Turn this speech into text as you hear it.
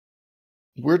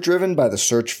We're driven by the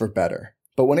search for better.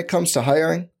 But when it comes to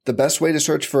hiring, the best way to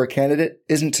search for a candidate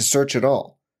isn't to search at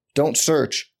all. Don't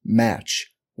search,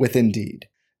 match with Indeed.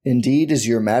 Indeed is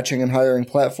your matching and hiring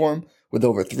platform with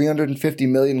over 350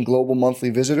 million global monthly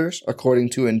visitors,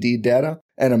 according to Indeed data,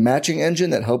 and a matching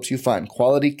engine that helps you find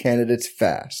quality candidates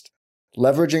fast.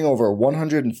 Leveraging over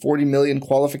 140 million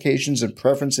qualifications and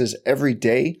preferences every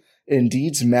day,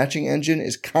 Indeed's matching engine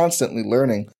is constantly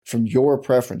learning from your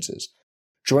preferences.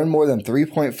 Join more than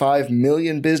 3.5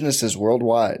 million businesses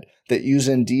worldwide that use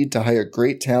Indeed to hire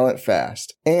great talent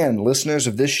fast. And listeners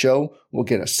of this show will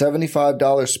get a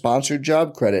 $75 sponsored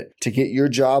job credit to get your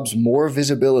jobs more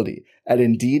visibility at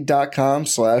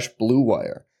Indeed.com/Blue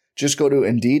Wire. Just go to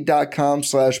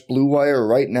Indeed.com/Blue Wire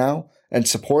right now and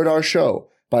support our show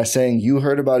by saying you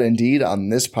heard about Indeed on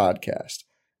this podcast.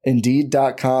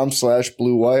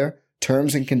 Indeed.com/Blue Wire.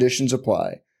 Terms and conditions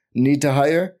apply. Need to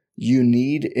hire? You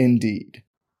need Indeed.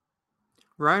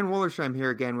 Ryan Wollersheim here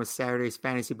again with Saturday's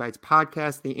Fantasy Bites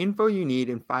podcast, the info you need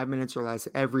in 5 minutes or less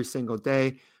every single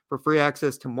day. For free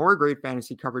access to more great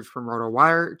fantasy coverage from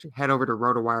RotoWire, head over to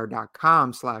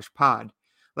rotowire.com/pod.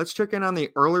 Let's check in on the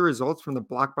early results from the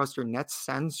blockbuster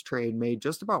Nets-Sens trade made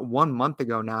just about 1 month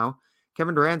ago now.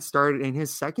 Kevin Durant started in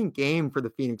his second game for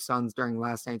the Phoenix Suns during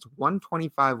last night's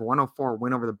 125-104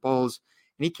 win over the Bulls,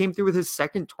 and he came through with his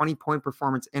second 20-point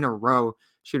performance in a row,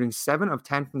 shooting 7 of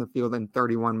 10 from the field in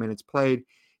 31 minutes played.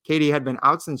 KD had been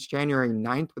out since January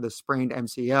 9th with a sprained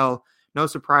MCL. No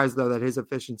surprise, though, that his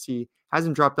efficiency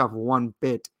hasn't dropped off one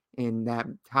bit in that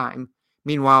time.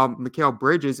 Meanwhile, Mikal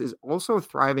Bridges is also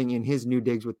thriving in his new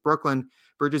digs with Brooklyn.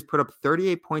 Bridges put up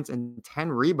 38 points and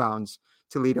 10 rebounds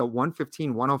to lead a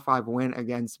 115-105 win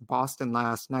against Boston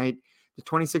last night. The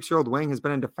 26-year-old wing has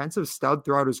been a defensive stud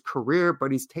throughout his career,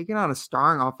 but he's taken on a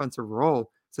starring offensive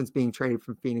role since being traded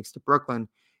from Phoenix to Brooklyn.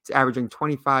 He's averaging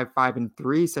 25, 5, and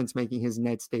 3 since making his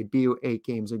Nets debut 8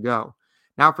 games ago.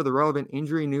 Now for the relevant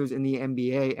injury news in the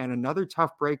NBA and another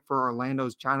tough break for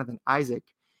Orlando's Jonathan Isaac.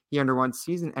 He underwent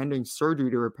season-ending surgery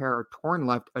to repair a torn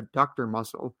left adductor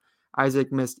muscle.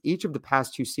 Isaac missed each of the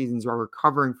past 2 seasons while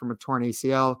recovering from a torn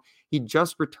ACL. He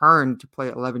just returned to play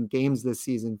 11 games this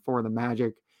season for the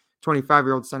Magic.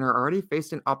 25-year-old center already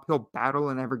faced an uphill battle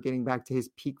in ever getting back to his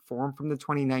peak form from the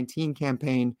 2019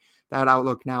 campaign. That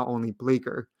outlook now only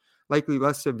bleaker. Likely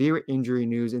less severe injury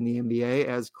news in the NBA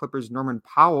as Clippers' Norman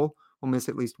Powell will miss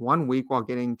at least 1 week while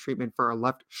getting treatment for a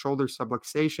left shoulder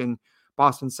subluxation.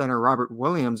 Boston center Robert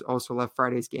Williams also left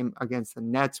Friday's game against the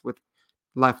Nets with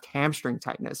left hamstring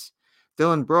tightness.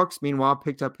 Dylan Brooks, meanwhile,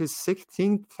 picked up his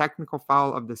 16th technical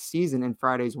foul of the season in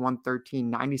Friday's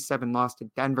 113-97 loss to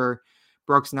Denver.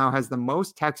 Brooks now has the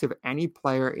most techs of any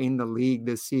player in the league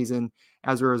this season.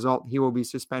 As a result, he will be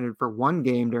suspended for 1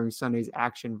 game during Sunday's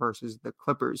action versus the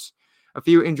Clippers. A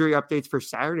few injury updates for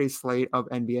Saturday's slate of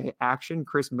NBA action.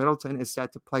 Chris Middleton is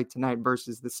set to play tonight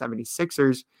versus the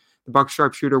 76ers. The Bucks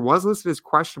sharpshooter was listed as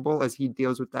questionable as he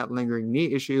deals with that lingering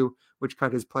knee issue, which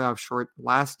cut his playoffs short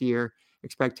last year.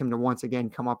 Expect him to once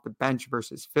again come off the bench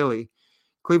versus Philly.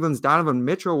 Cleveland's Donovan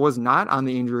Mitchell was not on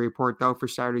the injury report, though, for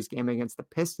Saturday's game against the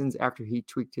Pistons after he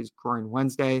tweaked his groin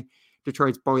Wednesday.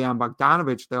 Detroit's Bojan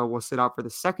Bogdanovic, though, will sit out for the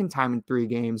second time in 3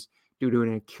 games due to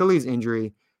an Achilles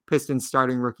injury. Pistons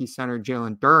starting rookie center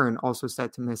Jalen Duren also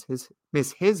set to miss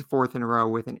his 4th in a row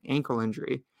with an ankle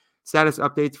injury. Status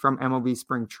updates from MLB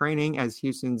spring training as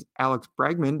Houston's Alex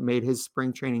Bregman made his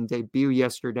spring training debut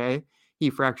yesterday. He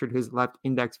fractured his left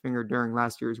index finger during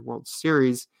last year's World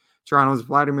Series. Toronto's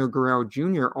Vladimir Guerrero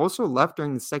Jr. also left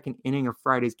during the second inning of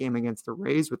Friday's game against the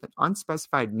Rays with an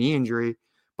unspecified knee injury,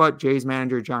 but Jays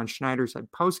manager John Schneider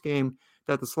said post-game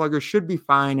that the slugger should be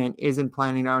fine and isn't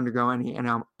planning to undergo any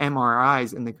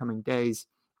MRIs in the coming days.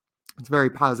 It's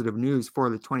very positive news for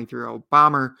the 23-year-old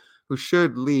bomber, who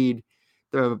should lead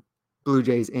the Blue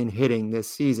Jays in hitting this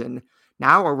season.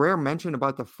 Now, a rare mention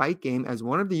about the fight game as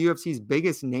one of the UFC's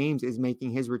biggest names is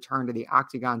making his return to the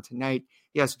octagon tonight.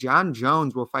 Yes, John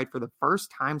Jones will fight for the first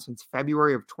time since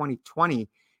February of 2020.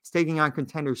 He's taking on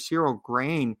contender Cyril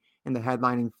Grain in the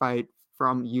headlining fight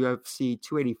from UFC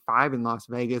 285 in Las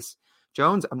Vegas.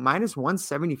 Jones, a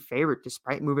 -170 favorite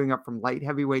despite moving up from light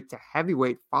heavyweight to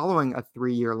heavyweight following a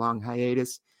 3-year-long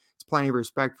hiatus. It's plenty of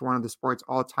respect for one of the sport's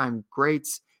all-time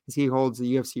greats as he holds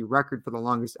the UFC record for the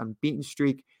longest unbeaten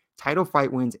streak, title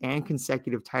fight wins, and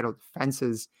consecutive title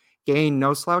defenses. Gain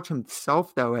no slouch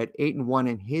himself, though, at 8-1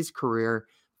 in his career.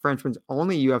 Frenchman's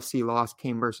only UFC loss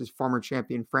came versus former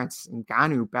champion Francis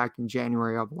Ngannou back in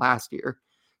January of last year.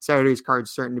 Saturday's card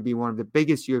is certain to be one of the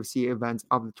biggest UFC events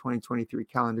of the 2023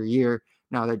 calendar year,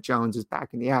 now that Jones is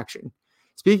back in the action.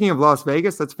 Speaking of Las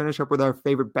Vegas, let's finish up with our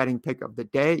favorite betting pick of the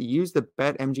day. Use the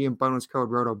BetMGM bonus code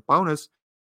ROTOBONUS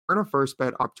earn a first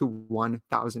bet up to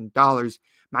 $1,000.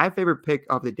 My favorite pick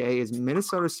of the day is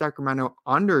Minnesota-Sacramento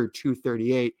under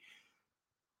 238.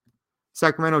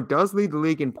 Sacramento does lead the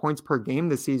league in points per game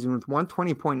this season with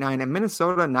 120.9, and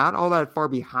Minnesota not all that far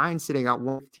behind, sitting at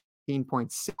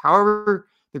 115.6. However,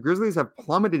 the Grizzlies have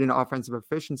plummeted in offensive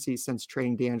efficiency since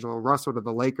trading D'Angelo Russell to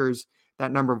the Lakers.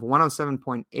 That number of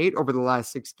 107.8 over the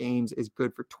last 6 games is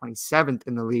good for 27th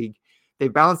in the league. They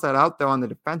balance that out, though, on the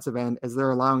defensive end, as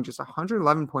they're allowing just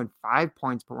 111.5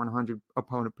 points per 100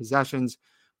 opponent possessions.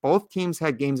 Both teams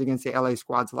had games against the LA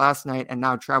squads last night and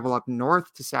now travel up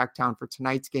north to Sacktown for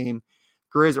tonight's game.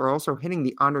 Grizz are also hitting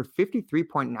the under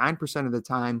 53.9% of the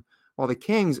time, while the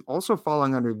Kings also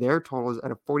falling under their totals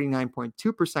at a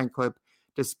 49.2% clip,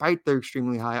 despite their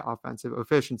extremely high offensive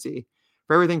efficiency.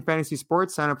 For everything fantasy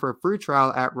sports, sign up for a free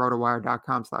trial at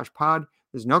rotowire.com/pod.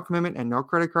 There's no commitment and no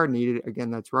credit card needed.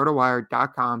 Again, that's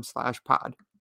rotowire.com/pod.